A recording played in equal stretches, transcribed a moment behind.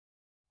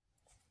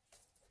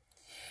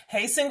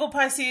Hey, single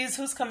Pisces,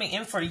 who's coming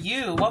in for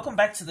you? Welcome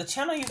back to the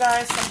channel, you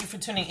guys. Thank you for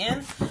tuning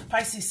in.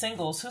 Pisces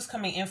singles, who's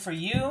coming in for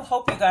you?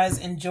 Hope you guys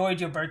enjoyed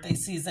your birthday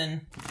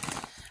season.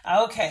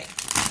 Okay.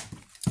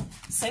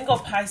 Single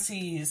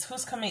Pisces,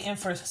 who's coming in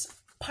for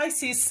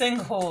Pisces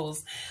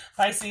singles?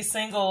 Pisces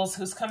singles,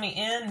 who's coming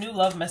in? New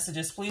love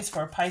messages, please,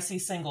 for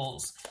Pisces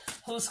singles.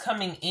 Who's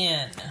coming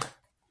in?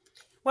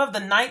 We have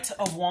the Knight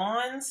of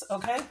Wands,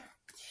 okay?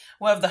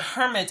 We have the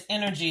Hermit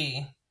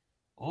energy.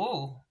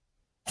 Ooh.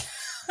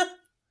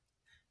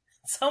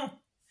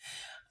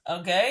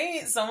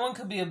 Okay, someone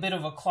could be a bit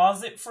of a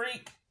closet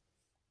freak.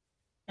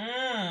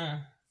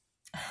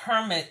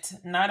 Hermit,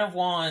 Knight of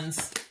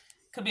Wands,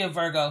 could be a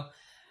Virgo.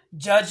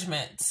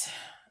 Judgment.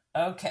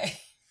 Okay.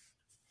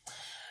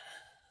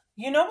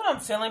 You know what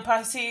I'm feeling,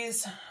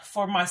 Pisces?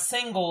 For my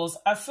singles,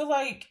 I feel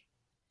like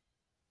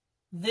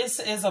this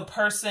is a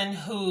person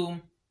who,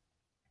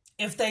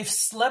 if they've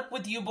slept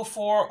with you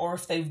before or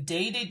if they've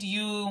dated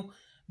you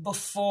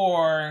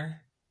before,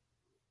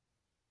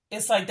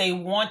 it's like they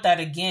want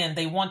that again.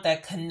 They want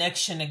that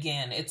connection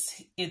again.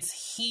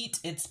 It's heat,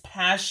 it's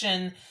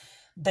passion.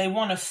 They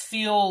want to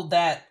feel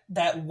that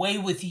way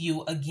with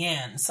you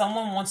again.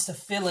 Someone wants to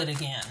feel it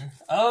again.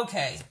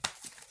 Okay.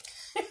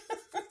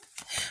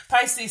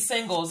 Pisces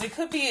singles. It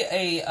could be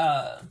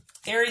a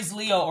Aries,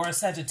 Leo, or a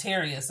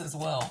Sagittarius as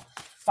well.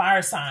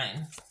 Fire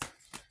sign.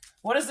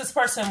 What does this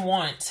person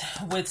want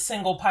with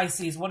single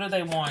Pisces? What do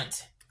they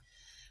want?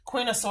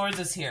 Queen of Swords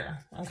is here.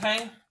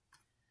 Okay.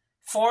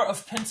 Four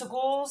of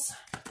Pentacles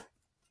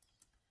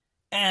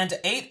and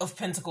Eight of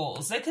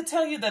Pentacles. They could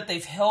tell you that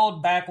they've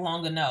held back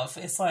long enough.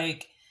 It's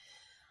like,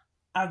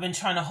 I've been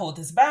trying to hold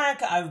this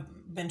back. I've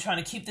been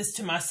trying to keep this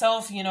to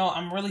myself. You know,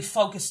 I'm really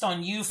focused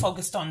on you,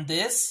 focused on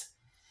this.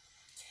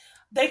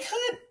 They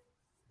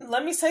could,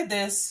 let me say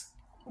this,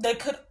 they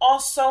could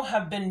also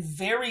have been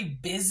very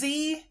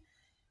busy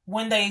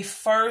when they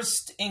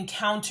first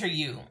encounter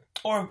you,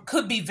 or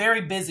could be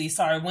very busy,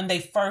 sorry, when they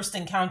first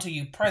encounter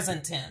you,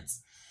 present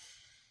tense.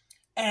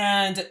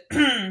 And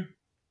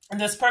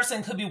this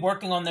person could be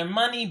working on their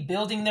money,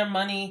 building their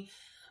money,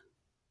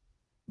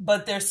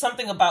 but there's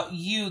something about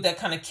you that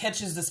kind of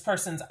catches this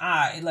person's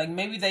eye. Like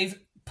maybe they've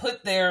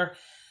put their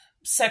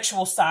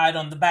sexual side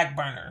on the back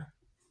burner,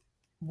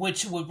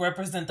 which would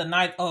represent the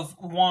Knight of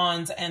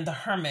Wands and the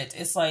Hermit.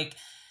 It's like,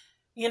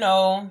 you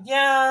know,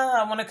 yeah,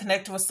 I want to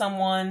connect with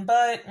someone,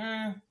 but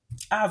I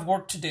have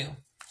work to do.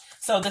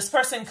 So this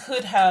person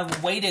could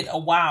have waited a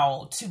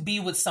while to be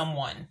with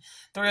someone.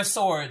 Three of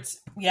Swords.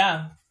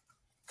 Yeah.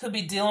 Could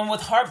be dealing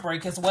with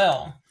heartbreak as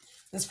well.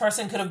 This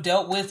person could have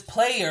dealt with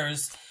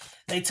players.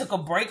 They took a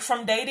break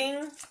from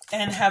dating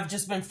and have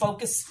just been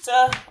focused.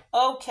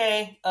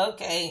 Okay.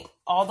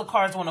 All the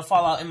cards want to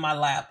fall out in my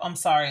lap. I'm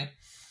sorry.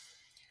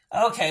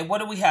 Okay, what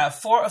do we have?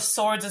 Four of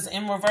Swords is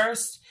in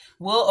reverse.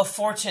 Wheel of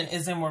Fortune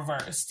is in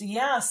reverse.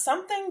 Yeah,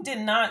 something did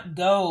not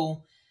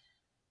go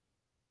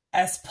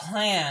as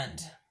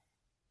planned.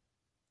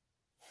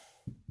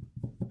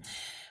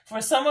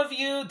 For some of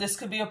you, this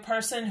could be a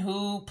person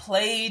who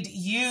played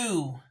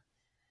you,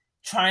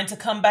 trying to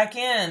come back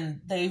in.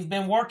 They've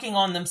been working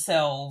on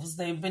themselves.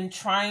 They've been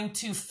trying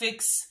to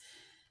fix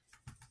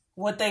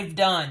what they've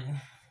done.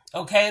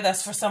 Okay,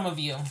 that's for some of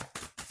you.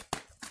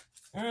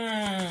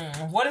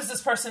 What is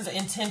this person's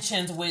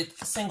intentions with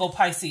single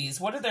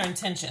Pisces? What are their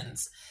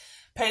intentions?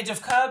 Page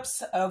of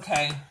Cups.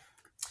 Okay.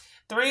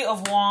 Three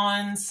of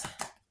Wands.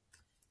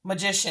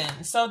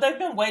 Magician. So they've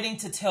been waiting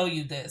to tell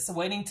you this,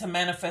 waiting to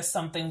manifest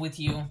something with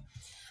you.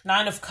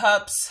 Nine of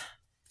Cups.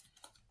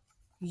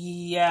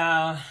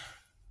 Yeah.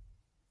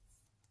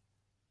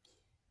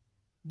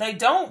 They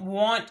don't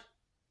want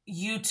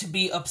you to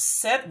be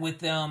upset with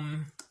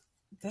them.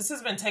 This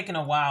has been taking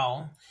a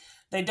while.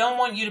 They don't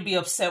want you to be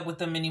upset with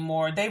them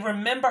anymore. They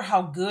remember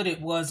how good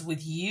it was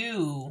with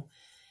you.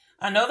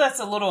 I know that's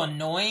a little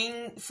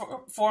annoying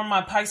for my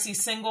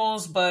Pisces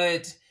singles,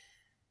 but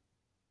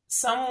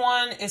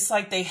someone, it's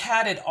like they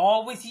had it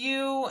all with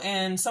you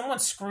and someone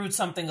screwed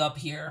something up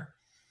here.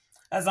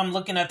 As I'm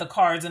looking at the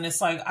cards, and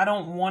it's like, I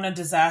don't want a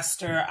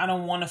disaster. I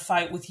don't want to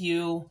fight with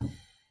you.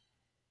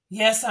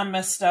 Yes, I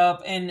messed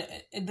up. And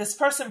this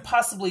person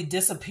possibly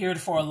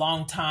disappeared for a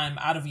long time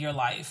out of your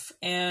life.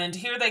 And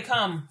here they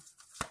come.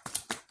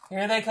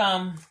 Here they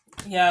come.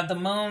 Yeah, the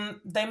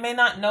moon, they may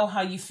not know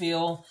how you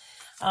feel.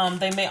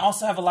 They may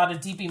also have a lot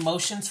of deep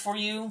emotions for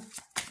you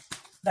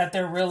that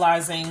they're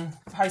realizing.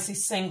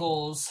 Pisces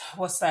singles,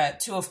 what's that?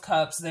 Two of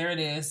Cups, there it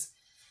is.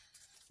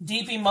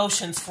 Deep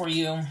emotions for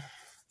you.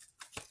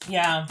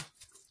 Yeah,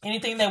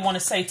 anything they want to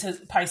say to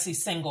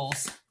Pisces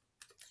singles.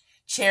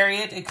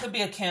 Chariot, it could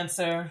be a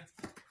Cancer.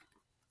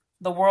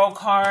 The World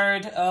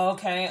card,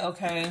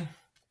 okay.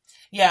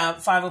 Yeah,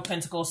 Five of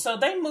Pentacles. So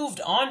they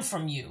moved on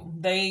from you.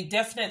 They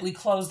definitely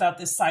closed out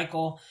this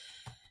cycle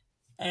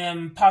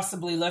and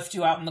possibly left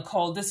you out in the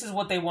cold. This is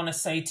what they want to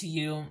say to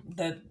you,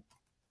 that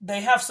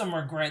they have some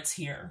regrets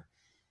here.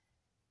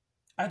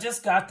 I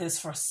just got this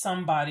for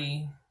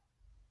somebody.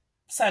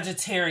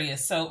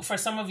 Sagittarius. So for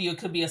some of you, it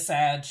could be a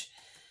Sag.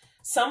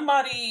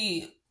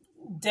 Somebody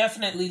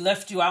definitely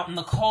left you out in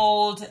the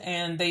cold,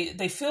 and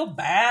they feel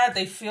bad.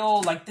 They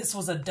feel like this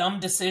was a dumb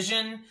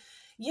decision.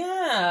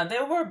 Yeah, they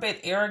were a bit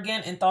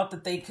arrogant and thought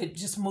that they could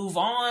just move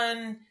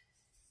on.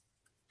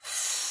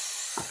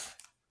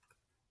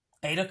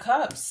 Eight of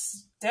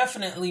Cups.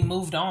 Definitely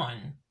moved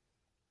on.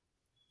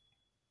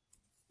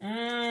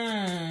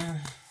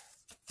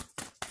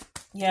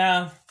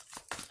 Yeah.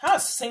 How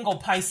is single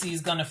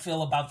Pisces going to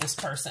feel about this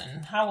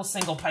person? How will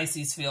single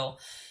Pisces feel?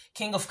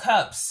 King of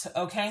Cups,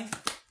 okay?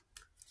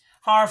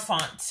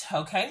 Hierophant,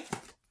 okay?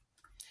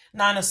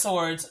 Nine of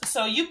Swords.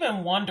 So you've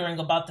been wondering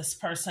about this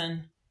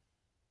person.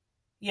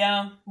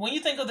 Yeah, when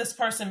you think of this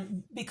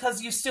person,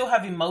 because you still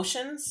have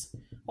emotions,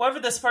 whoever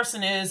this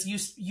person is,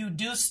 you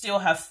do still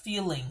have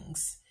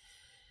feelings.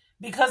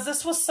 Because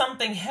this was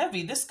something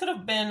heavy. This could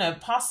have been a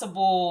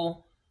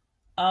possible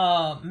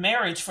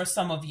marriage for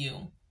some of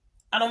you.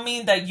 I don't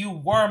mean that you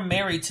were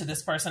married to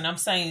this person. I'm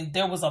saying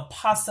there was a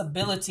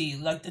possibility,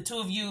 like the two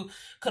of you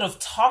could have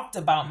talked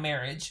about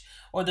marriage,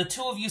 or the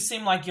two of you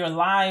seem like your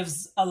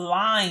lives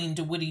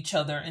aligned with each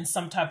other in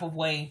some type of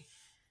way.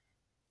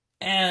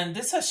 And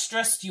this has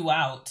stressed you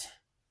out.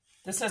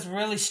 This has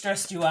really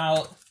stressed you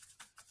out.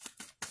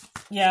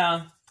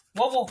 Yeah.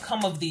 What will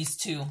come of these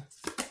two?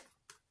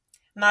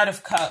 Knight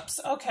of Cups.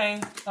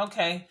 Okay.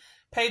 Okay.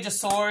 Page of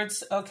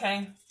Swords.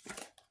 Okay.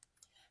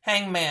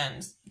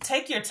 Hangman.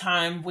 Take your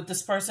time with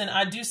this person.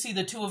 I do see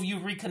the two of you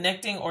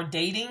reconnecting or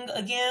dating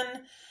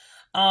again.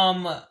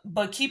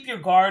 But keep your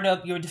guard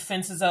up, your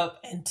defenses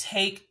up, and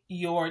take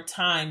your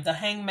time. The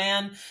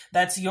Hangman,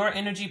 that's your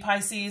energy,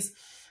 Pisces.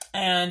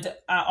 And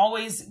I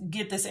always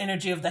get this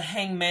energy of the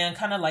Hangman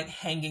kind of like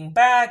hanging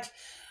back,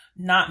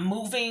 not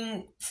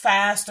moving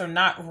fast or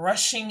not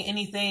rushing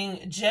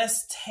anything.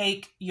 Just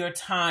take your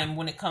time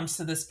when it comes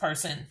to this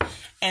person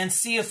and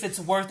see if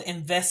it's worth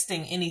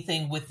investing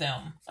anything with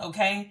them.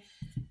 Okay?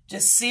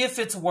 Just see if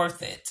it's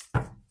worth it.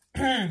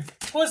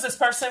 Who is this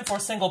person for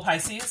single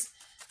Pisces?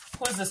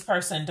 Who is this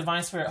person?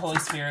 Divine Spirit, Holy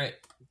Spirit.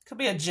 Could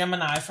be a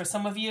Gemini for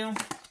some of you.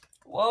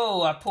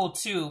 Whoa, I pulled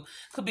two.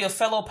 Could be a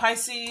fellow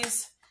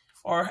Pisces,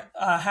 or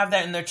have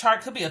that in their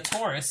chart. Could be a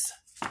Taurus.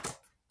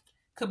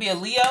 Could be a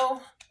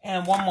Leo.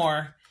 And one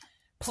more.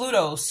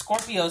 Pluto,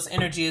 Scorpio's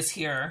energy is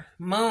here.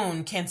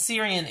 Moon,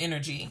 Cancerian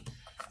energy.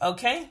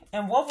 Okay?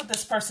 And what would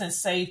this person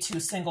say to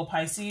single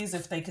Pisces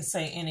if they could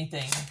say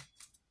anything?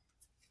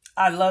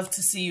 I love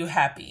to see you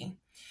happy.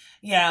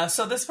 Yeah,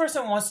 so this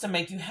person wants to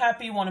make you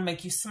happy, want to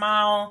make you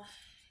smile.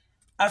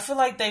 I feel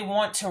like they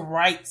want to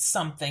write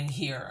something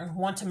here,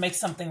 want to make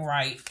something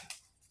right.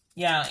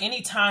 Yeah,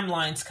 any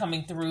timelines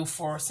coming through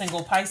for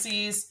single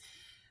Pisces.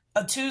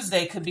 A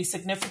Tuesday could be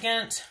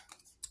significant.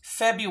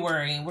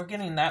 February, we're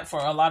getting that for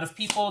a lot of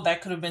people.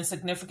 That could have been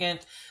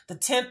significant. The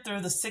 10th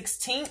through the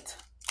 16th.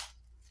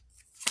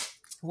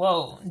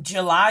 Whoa,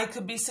 July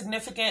could be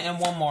significant. And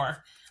one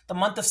more. The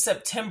month of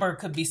September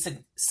could be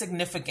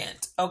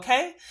significant.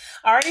 Okay?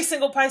 Alrighty,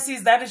 single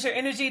Pisces, that is your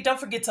energy. Don't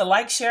forget to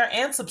like, share,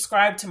 and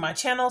subscribe to my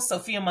channel,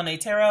 Sophia Monet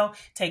Tarot.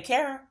 Take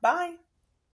care. Bye.